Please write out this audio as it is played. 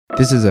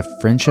This is a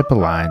Friendship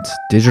Alliance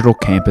Digital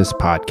Campus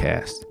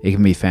podcast. It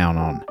can be found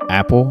on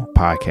Apple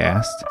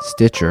Podcasts,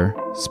 Stitcher,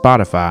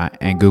 Spotify,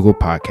 and Google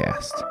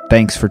Podcasts.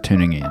 Thanks for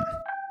tuning in.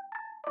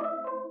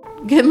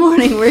 Good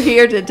morning. We're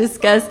here to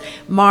discuss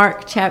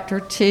Mark chapter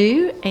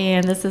 2,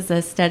 and this is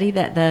a study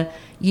that the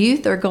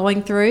youth are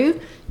going through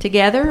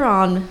together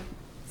on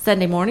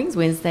Sunday mornings,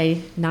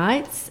 Wednesday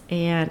nights,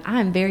 and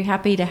I'm very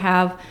happy to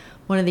have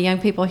one of the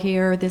young people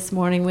here this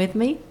morning with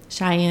me,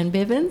 Cheyenne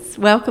Bivens.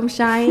 Welcome,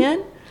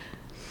 Cheyenne.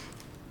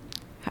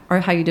 Or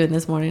how you doing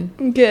this morning?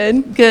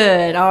 Good.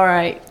 Good. All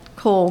right.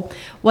 Cool.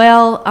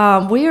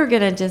 Well, we are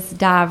going to just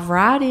dive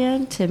right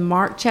into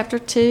Mark chapter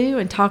 2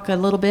 and talk a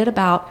little bit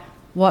about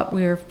what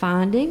we're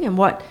finding and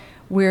what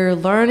we're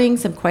learning,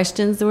 some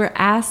questions that we're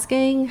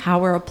asking, how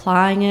we're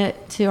applying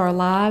it to our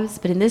lives.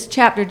 But in this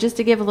chapter, just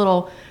to give a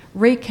little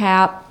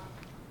recap,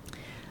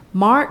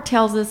 Mark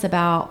tells us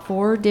about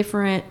 4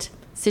 different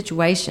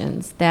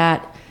situations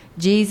that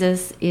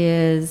Jesus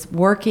is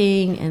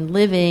working and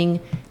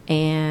living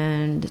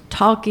and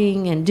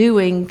talking and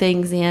doing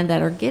things in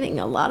that are getting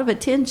a lot of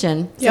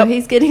attention. So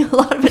he's getting a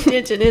lot of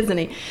attention, isn't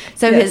he?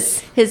 So yes.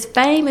 his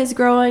fame is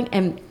growing,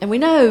 and we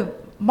know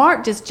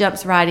Mark just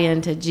jumps right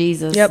into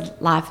Jesus'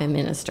 life and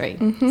ministry.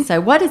 Mm-hmm. So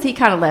what has he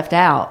kind of left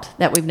out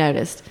that we've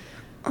noticed?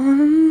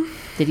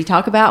 Did he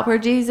talk about where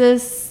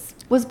Jesus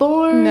was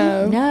born?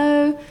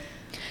 No.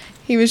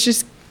 He was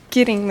just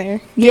getting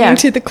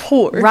to the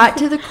core. Right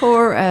to the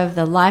core of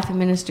the life and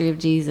ministry of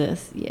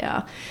Jesus.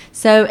 Yeah.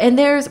 So, and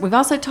we've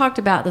also talked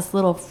about this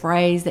little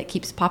phrase that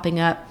keeps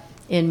popping up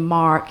in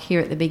Mark here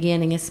at the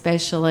beginning,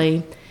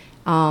 especially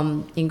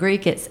in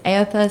Greek. It's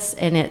aethos,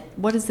 and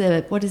what is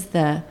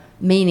the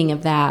meaning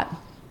of that?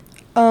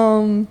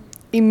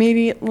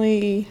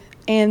 Immediately,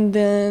 and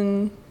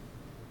then.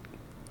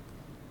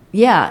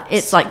 Yeah,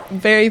 it's like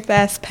very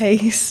fast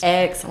paced.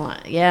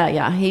 Excellent.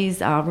 Yeah.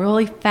 He's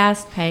really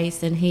fast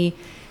paced, and he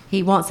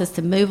wants us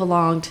to move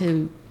along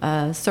to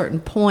a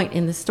certain point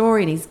in the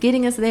story, and he's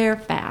getting us there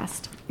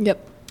fast.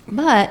 Yep.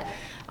 But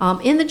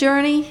in the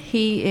journey,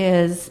 he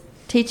is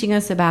teaching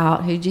us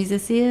about who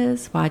Jesus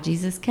is, why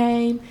Jesus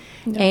came,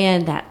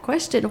 and that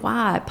question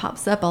why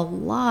pops up a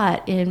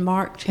lot in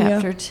Mark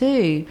chapter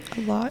 2.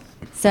 A lot.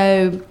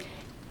 So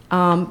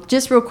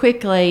just real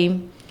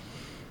quickly,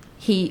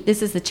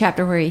 this is the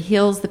chapter where he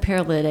heals the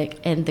paralytic,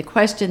 and the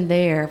question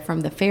there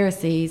from the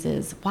Pharisees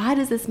is, why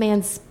does this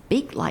man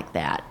speak like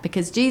that?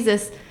 Because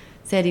Jesus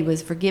said he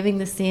was forgiving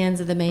the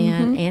sins of the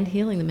man and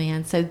healing the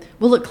man. So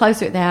we'll look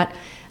closer at that.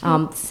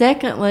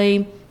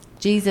 Secondly,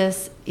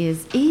 Jesus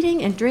is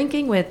eating and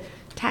drinking with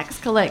tax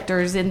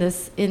collectors in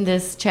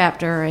this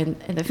chapter, and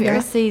the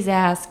Pharisees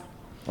ask,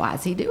 why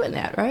is he doing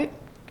that, right?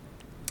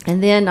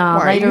 And then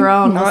later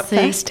on, we'll see.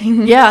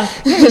 Fasting? Yeah,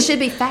 he should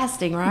be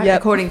fasting, right? Yep.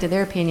 According to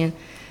their opinion.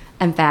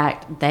 In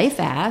fact, they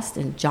fast,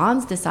 and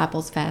John's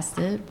disciples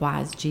fasted.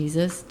 Why is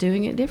Jesus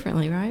doing it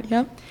differently, right?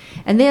 Yep.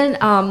 And then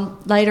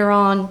later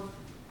on,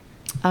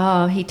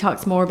 he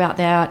talks more about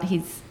that.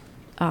 He's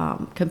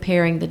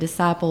comparing the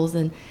disciples.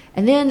 And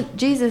then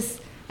Jesus,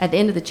 at the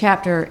end of the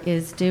chapter,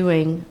 is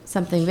doing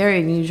something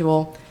very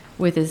unusual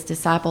with his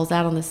disciples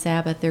out on the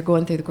Sabbath. They're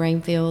going through the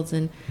grain fields,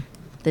 and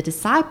the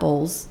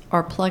disciples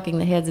are plucking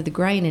the heads of the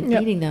grain and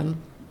eating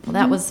them. Well,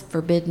 that was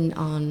forbidden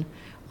on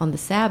the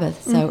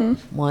Sabbath. So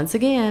once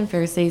again,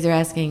 Pharisees are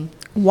asking,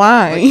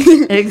 why?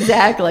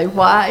 Exactly.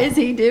 Why is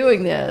he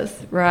doing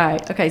this?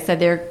 Right. Okay, so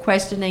they're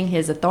questioning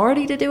his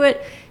authority to do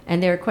it,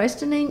 and they're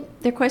questioning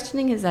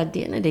his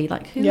identity.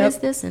 Like, who is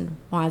this, and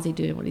why is he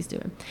doing what he's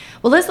doing?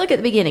 Well, let's look at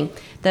the beginning.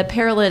 The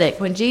paralytic.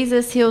 When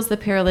Jesus heals the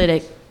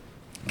paralytic,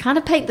 kind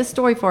of paint the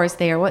story for us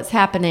there. What's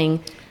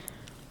happening?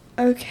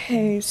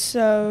 Okay,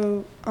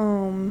 so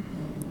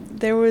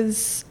there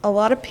was a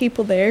lot of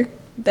people there.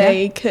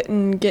 They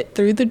couldn't get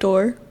through the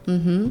door,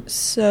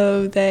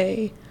 so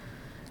they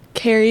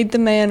carried the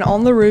man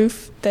on the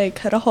roof. They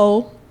cut a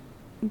hole.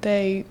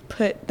 They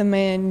put the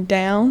man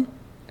down,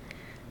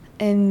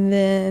 and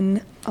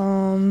then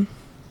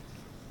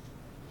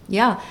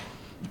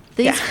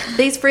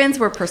these friends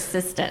were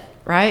persistent,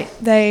 right?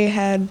 They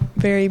had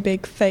very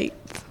big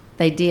faith.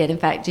 They did. In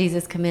fact,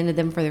 Jesus commended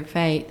them for their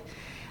faith.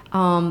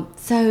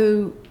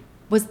 So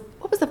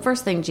what was the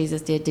first thing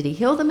Jesus did? Did he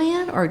heal the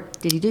man, or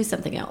did he do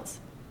something else?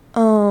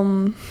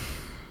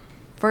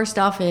 First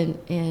off,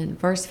 in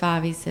verse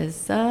 5, he says,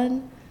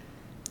 "Son,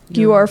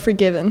 you are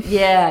forgiven."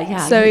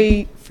 Yeah. So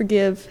he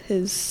forgive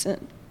his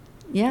sin.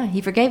 Yeah, he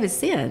forgave his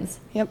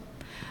sins. Yep.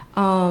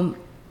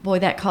 Boy,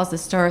 that caused a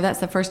stir. That's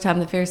the first time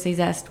the Pharisees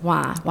asked,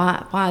 why?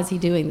 Why is he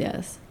doing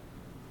this?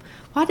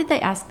 Why did they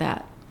ask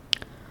that?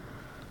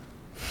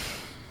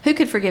 Who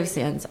could forgive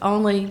sins?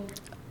 Only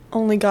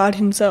God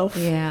himself.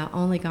 Yeah,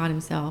 only God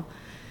himself.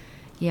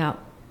 Yeah.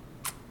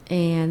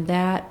 And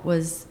that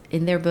was,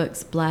 in their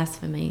books,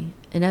 blasphemy.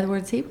 In other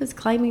words, he was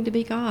claiming to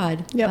be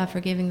God by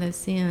forgiving those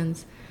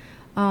sins.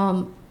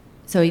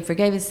 So he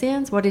forgave his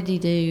sins. What did he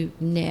do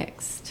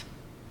next?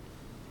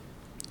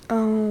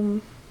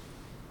 He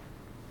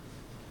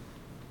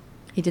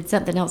did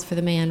something else for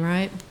the man,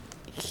 right?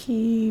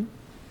 He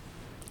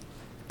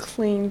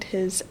cleaned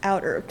his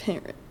outer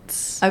appearance.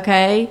 Yes.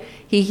 Okay?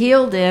 He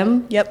healed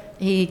him. Yep.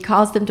 He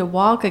caused him to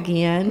walk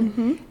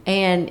again.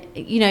 And,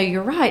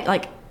 you're right.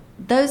 Like,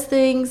 those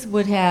things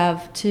would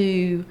have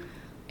to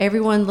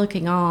everyone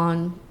looking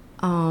on,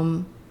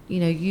 in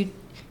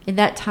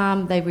that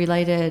time they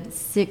related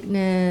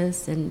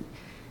sickness and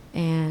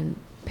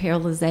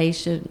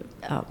paralyzation,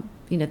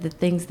 the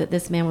things that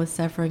this man was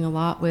suffering a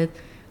lot with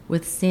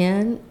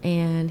sin,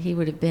 and he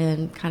would have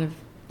been kind of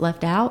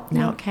left out and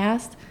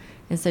outcast.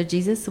 And so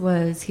Jesus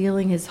was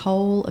healing his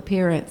whole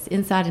appearance,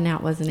 inside and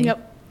out, wasn't he?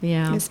 Yep.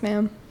 Yeah. Yes,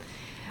 ma'am.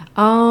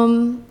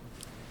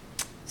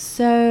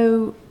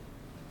 So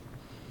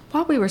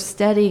while we were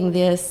studying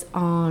this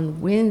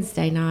on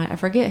Wednesday night, I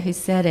forget who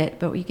said it,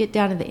 but you get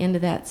down to the end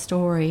of that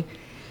story,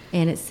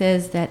 and it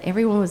says that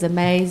everyone was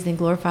amazed and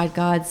glorified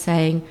God,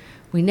 saying,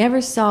 "We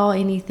never saw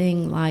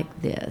anything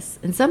like this."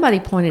 And somebody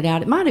pointed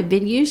out, it might have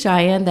been you,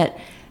 Cheyenne, that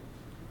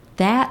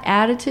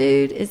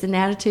attitude is an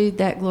attitude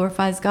that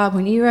glorifies God.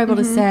 When you're able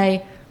to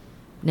say,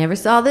 "Never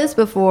saw this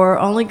before,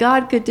 only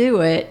God could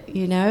do it,"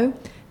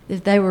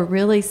 if they were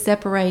really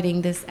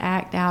separating this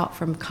act out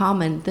from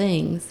common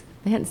things.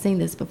 They hadn't seen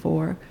this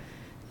before,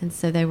 and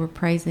so they were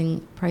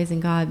praising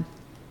God.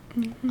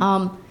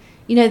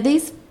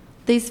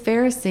 These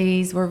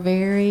Pharisees were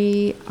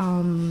very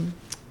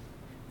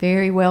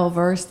very well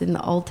versed in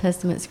the Old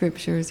Testament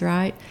scriptures,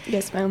 right?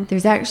 Yes, ma'am.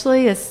 There's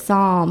actually a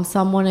Psalm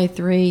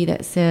 103,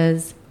 that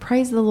says,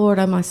 "Praise the Lord,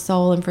 O my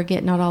soul, and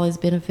forget not all his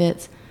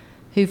benefits,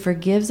 who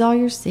forgives all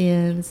your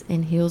sins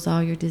and heals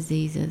all your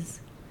diseases."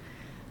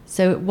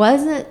 So it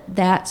wasn't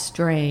that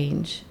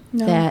strange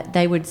that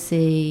they would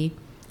see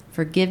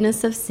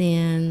forgiveness of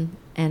sin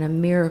and a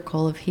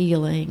miracle of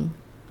healing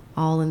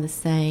all in the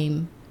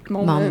same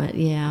moment.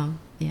 Yeah.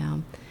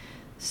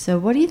 So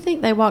what do you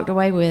think they walked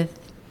away with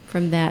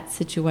from that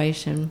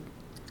situation?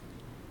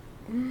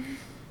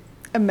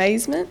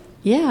 Amazement.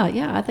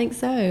 Yeah, I think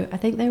so. I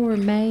think they were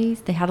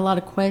amazed. They had a lot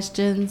of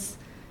questions.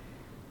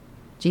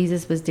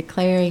 Jesus was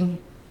declaring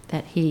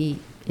that he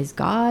is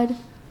God.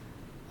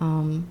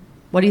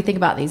 What do you think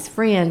about these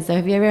friends? So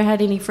have you ever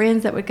had any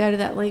friends that would go to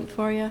that length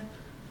for you?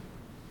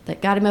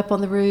 That got him up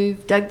on the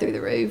roof, dug through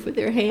the roof with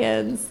their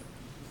hands?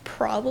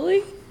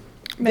 Probably.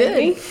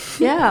 Maybe.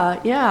 Good.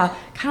 Yeah.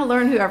 Kind of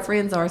learn who our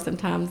friends are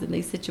sometimes in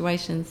these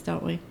situations,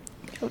 don't we?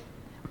 Yep.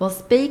 Well,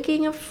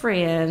 speaking of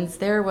friends,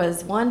 there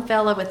was one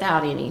fellow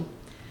without any.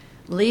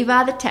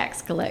 Levi the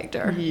tax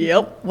collector.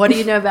 Yep. What do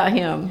you know about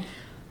him?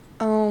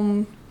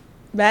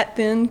 Back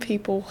then,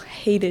 people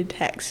hated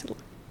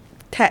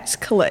tax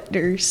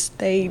collectors.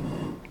 They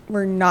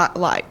were not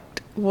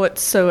liked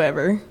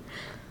whatsoever.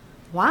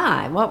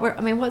 Why?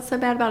 What's so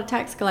bad about a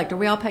tax collector?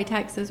 We all pay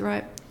taxes,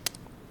 right?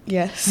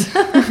 Yes.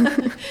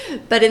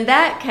 But in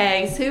that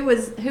case, who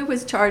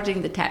was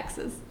charging the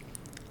taxes?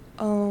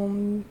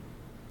 The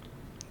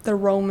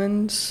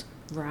Romans.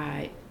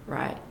 Right.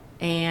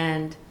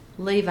 And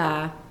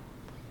Levi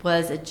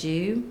was a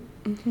Jew,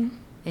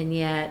 and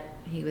yet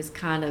he was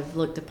kind of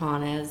looked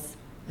upon as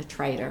a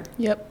traitor.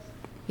 Yep.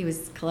 He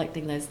was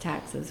collecting those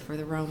taxes for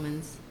the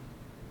Romans.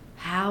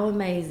 How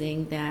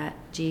amazing that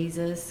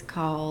Jesus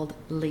called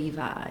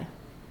Levi.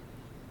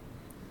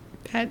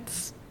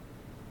 That's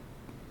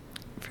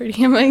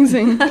pretty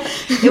amazing.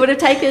 It would have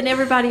taken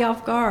everybody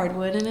off guard,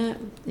 wouldn't it?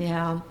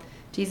 Yeah.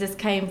 Jesus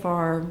came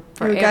for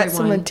everyone. Got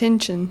some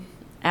attention.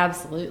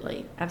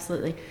 Absolutely.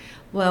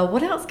 Well,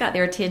 what else got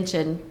their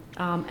attention?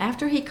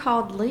 After he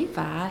called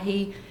Levi,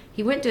 he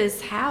went to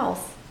his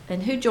house,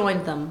 and who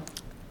joined them?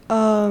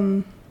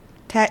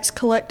 Tax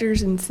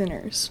collectors and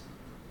sinners.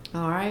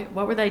 All right.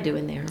 What were they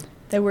doing there?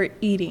 They were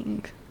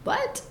eating.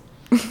 What?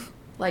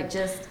 Like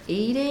just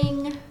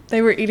eating?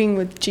 They were eating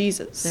with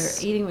Jesus. They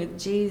were eating with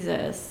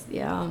Jesus,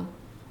 yeah.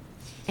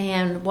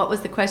 And what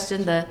was the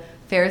question the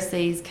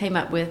Pharisees came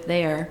up with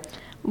there?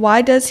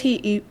 Why does he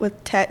eat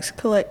with tax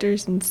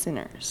collectors and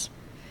sinners?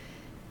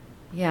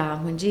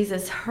 Yeah, when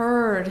Jesus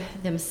heard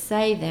them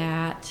say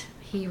that,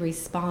 he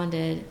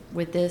responded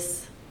with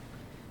this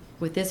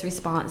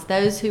response: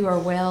 "Those who are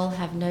well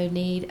have no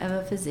need of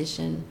a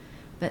physician,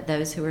 but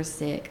those who are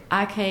sick.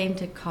 I came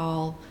to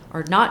call,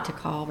 or not to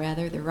call,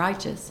 rather, the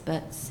righteous,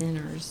 but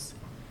sinners."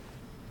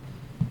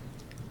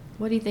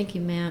 What do you think he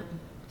meant?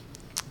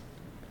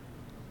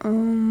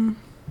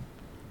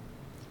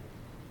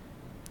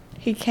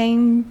 He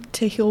came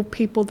to heal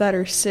people that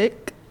are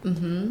sick.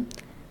 Mm-hmm.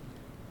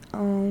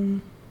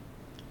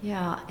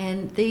 Yeah,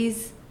 and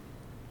these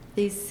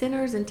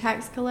sinners and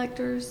tax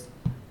collectors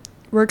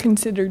were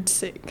considered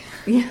sick.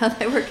 Yeah,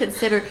 they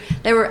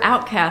were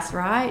outcasts,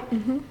 right?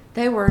 Mm-hmm.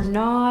 They were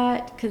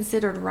not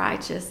considered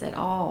righteous at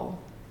all.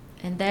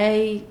 And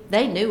they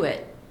knew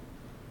it.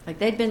 Like,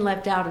 they'd been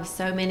left out of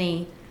so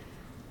many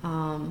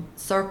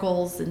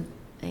circles,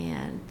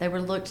 and they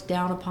were looked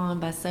down upon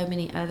by so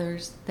many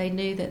others. They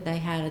knew that they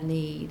had a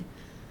need.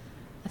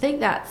 I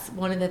think that's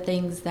one of the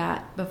things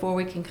that before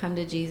we can come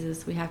to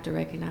Jesus, we have to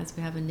recognize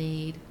we have a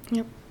need.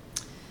 Yep.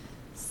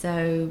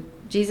 So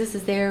Jesus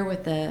is there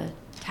with the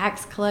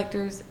tax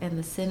collectors and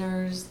the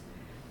sinners,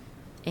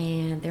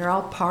 and they're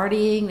all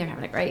partying. They're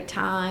having a great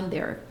time.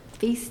 They're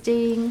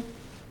feasting.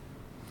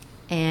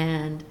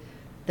 And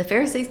the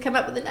Pharisees come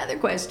up with another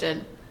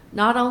question.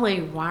 Not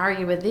only why are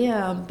you with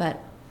them,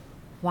 but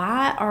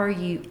why are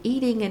you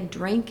eating and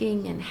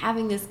drinking and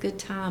having this good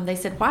time? They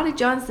said, why do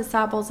John's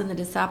disciples and the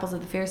disciples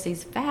of the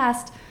Pharisees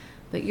fast,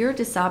 but your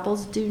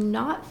disciples do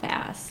not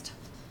fast?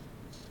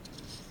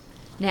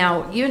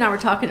 Now, you and I were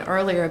talking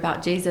earlier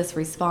about Jesus'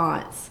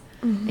 response.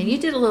 Mm-hmm. And you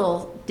did a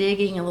little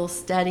digging, a little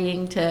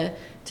studying to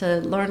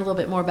learn a little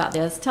bit more about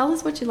this. Tell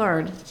us what you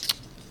learned.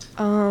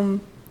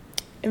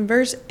 In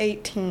verse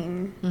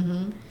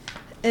 18,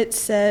 it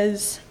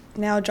says,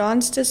 now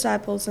John's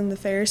disciples and the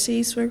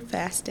Pharisees were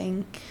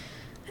fasting,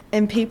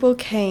 and people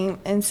came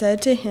and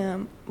said to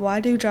him, why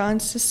do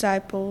John's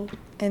disciples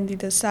and the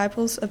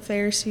disciples of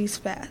Pharisees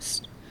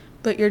fast,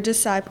 but your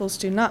disciples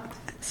do not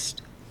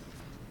fast?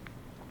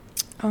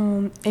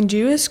 In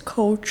Jewish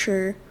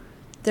culture,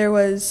 there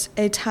was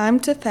a time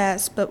to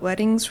fast, but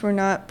weddings were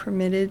not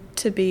permitted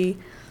to be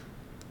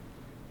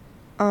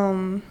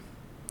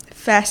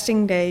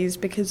fasting days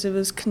because it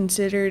was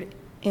considered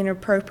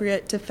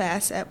inappropriate to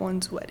fast at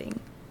one's wedding.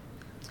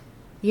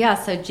 Yeah,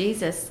 so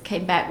Jesus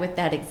came back with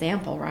that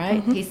example,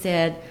 right? He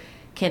said,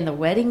 can the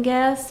wedding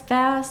guests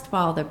fast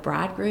while the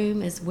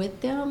bridegroom is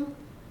with them?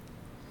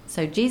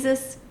 So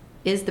Jesus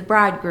is the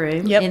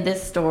bridegroom in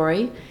this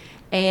story.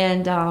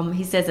 And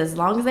he says as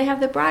long as they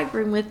have the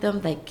bridegroom with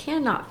them, they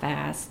cannot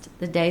fast.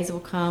 The days will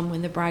come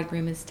when the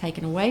bridegroom is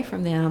taken away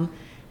from them,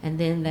 and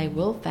then they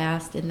will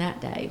fast in that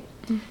day.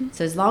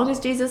 So as long as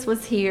Jesus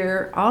was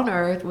here on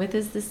earth with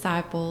his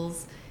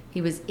disciples,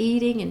 he was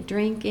eating and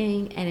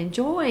drinking and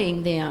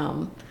enjoying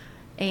them.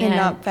 And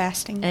not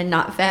fasting. And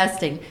not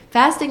fasting.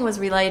 Fasting was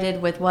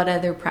related with what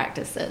other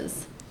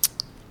practices?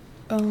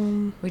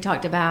 We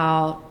talked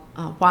about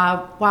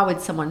why would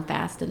someone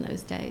fast in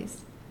those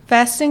days?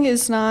 Fasting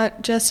is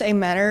not just a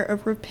matter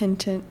of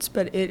repentance,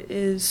 but it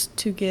is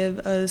to give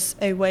us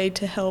a way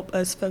to help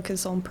us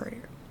focus on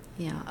prayer.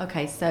 Yeah,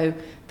 okay, so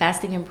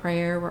fasting and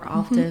prayer were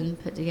often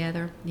put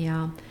together.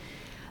 Yeah.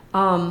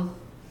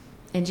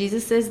 And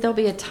Jesus says there'll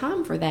be a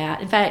time for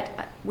that. In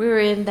fact, we're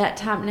in that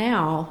time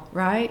now,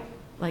 right?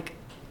 Like,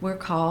 we're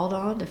called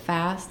on to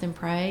fast and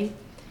pray.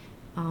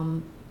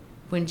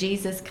 When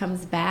Jesus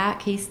comes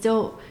back, he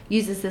still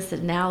uses this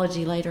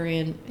analogy later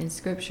in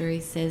Scripture. He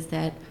says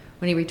that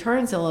when he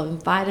returns, he'll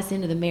invite us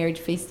into the marriage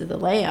feast of the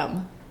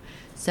Lamb.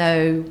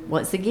 So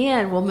once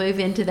again, we'll move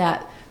into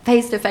that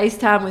face-to-face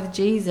time with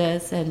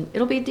Jesus, and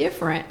it'll be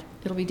different.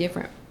 It'll be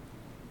different.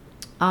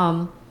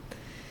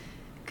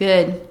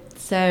 Good.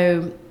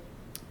 So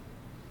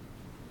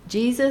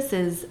Jesus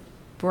is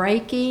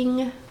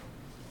breaking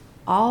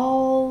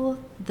all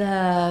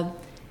the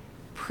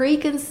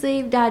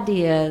preconceived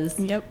ideas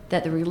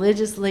that the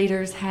religious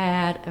leaders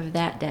had of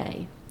that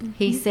day.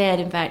 He said,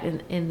 in fact,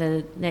 in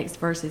the next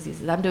verses, he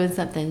says, I'm doing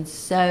something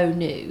so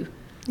new.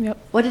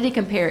 What did he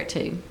compare it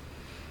to?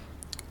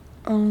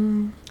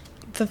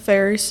 The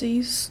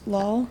Pharisees'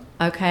 law.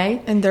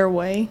 Okay. And their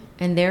way.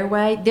 And their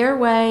way. Their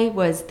way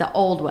was the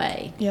old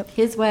way. Yep.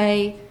 His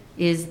way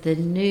is the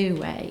new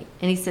way.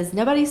 And he says,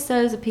 nobody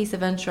sews a piece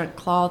of unshrunk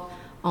cloth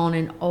on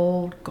an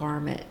old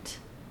garment.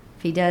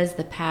 If he does,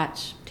 the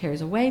patch tears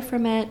away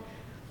from it,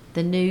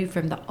 the new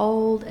from the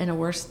old, and a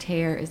worse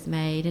tear is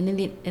made. And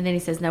then he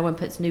says, no one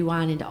puts new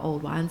wine into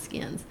old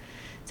wineskins.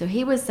 So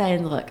he was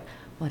saying, look,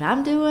 what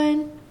I'm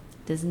doing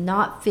does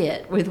not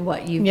fit with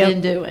what you've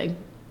been doing,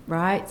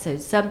 right? So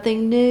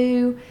something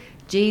new.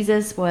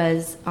 Jesus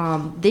was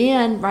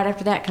then, right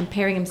after that,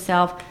 comparing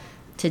himself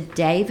to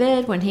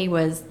David when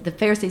the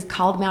Pharisees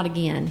called him out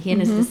again. He and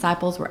his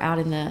disciples were out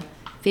in the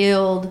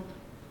field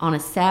on a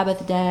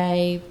Sabbath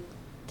day,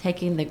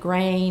 taking the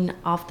grain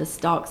off the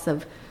stalks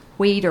of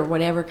wheat or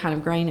whatever kind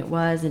of grain it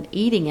was and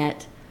eating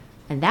it.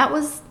 And that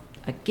was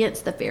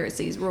against the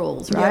Pharisees'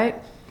 rules,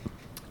 right?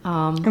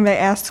 And they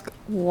ask,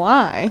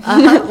 why?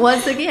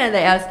 Once again,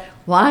 they ask,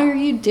 why are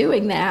you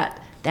doing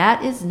that?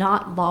 That is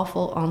not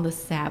lawful on the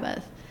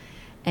Sabbath.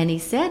 And he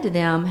said to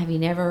them, have you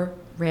never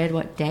read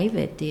what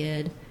David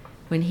did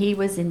when he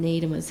was in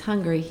need and was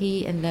hungry,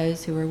 he and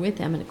those who were with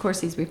him? And of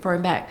course, he's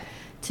referring back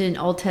to an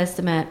Old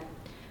Testament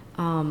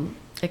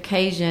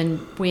occasion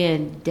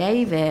when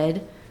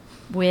David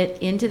went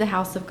into the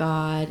house of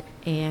God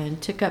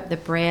and took up the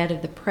bread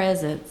of the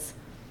presence.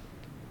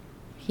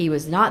 He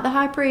was not the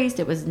high priest.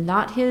 It was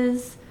not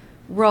his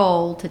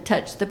role to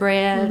touch the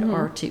bread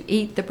or to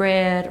eat the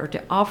bread or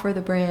to offer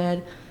the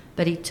bread,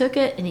 but he took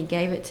it and he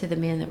gave it to the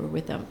men that were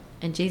with him.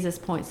 And Jesus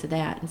points to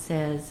that and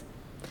says,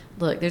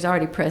 look, there's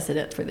already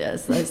precedent for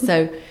this.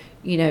 So,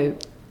 he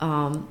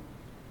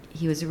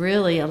was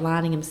really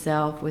aligning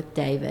himself with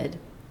David,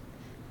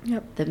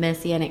 the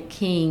Messianic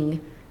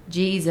king,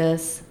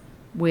 Jesus,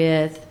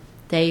 with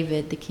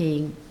David the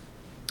king.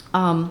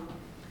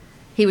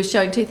 He was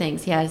showing two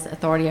things. He has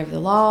authority over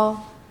the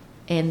law,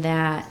 and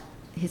that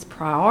his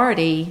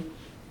priority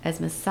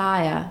as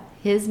Messiah,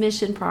 his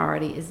mission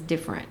priority is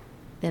different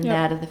than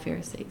that of the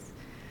Pharisees.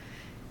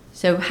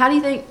 So how do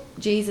you think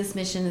Jesus'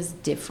 mission was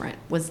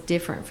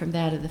different from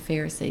that of the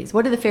Pharisees?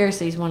 What did the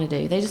Pharisees want to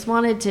do? They just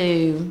wanted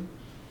to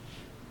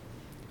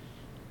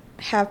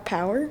have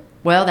power.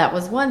 Well, that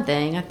was one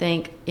thing. I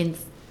think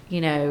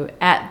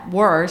at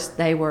worst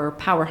they were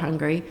power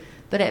hungry,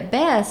 but at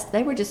best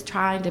they were just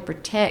trying to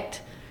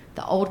protect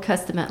the Old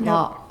Testament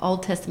law,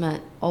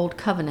 Old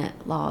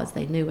Covenant law as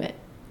they knew it.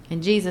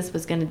 And Jesus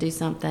was going to do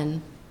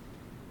something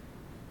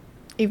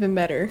even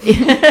better.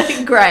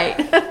 Great.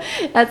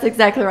 That's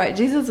exactly right.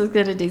 Jesus was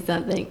going to do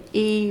something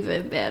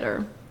even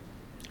better.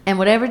 And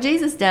whatever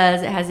Jesus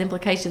does, it has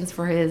implications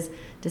for his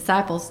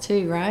disciples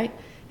too, right?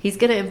 He's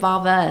going to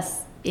involve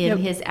us in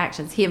his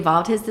actions. He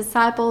involved his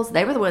disciples.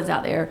 They were the ones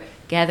out there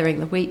gathering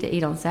the wheat to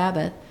eat on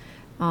Sabbath.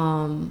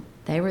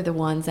 They were the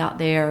ones out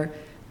there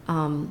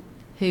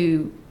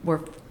who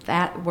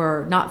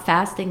were not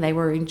fasting. They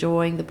were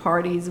enjoying the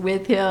parties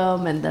with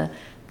him, and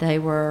they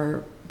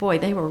were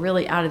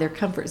really out of their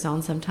comfort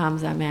zone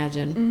sometimes, I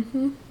imagine.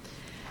 Mm-hmm.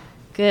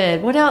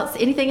 Good. What else?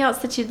 Anything else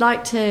that you'd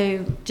like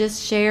to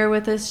just share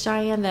with us,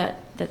 Cheyenne,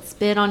 that's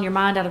been on your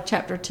mind out of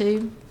chapter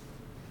 2?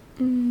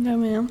 No,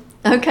 ma'am.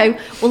 Okay.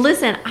 Well,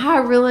 listen, I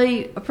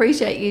really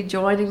appreciate you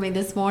joining me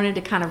this morning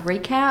to kind of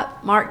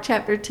recap Mark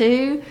chapter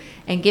 2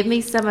 and give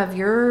me some of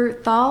your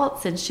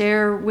thoughts and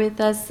share with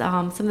us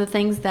some of the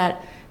things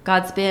that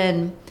God's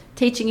been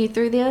teaching you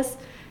through this.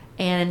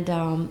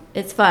 And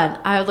it's fun.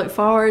 I look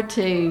forward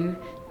to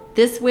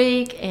this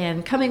week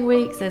and coming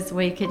weeks as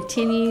we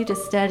continue to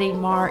study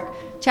Mark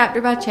chapter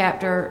by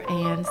chapter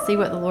and see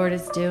what the Lord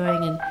is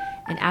doing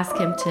and ask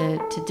him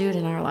to do it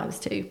in our lives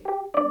too.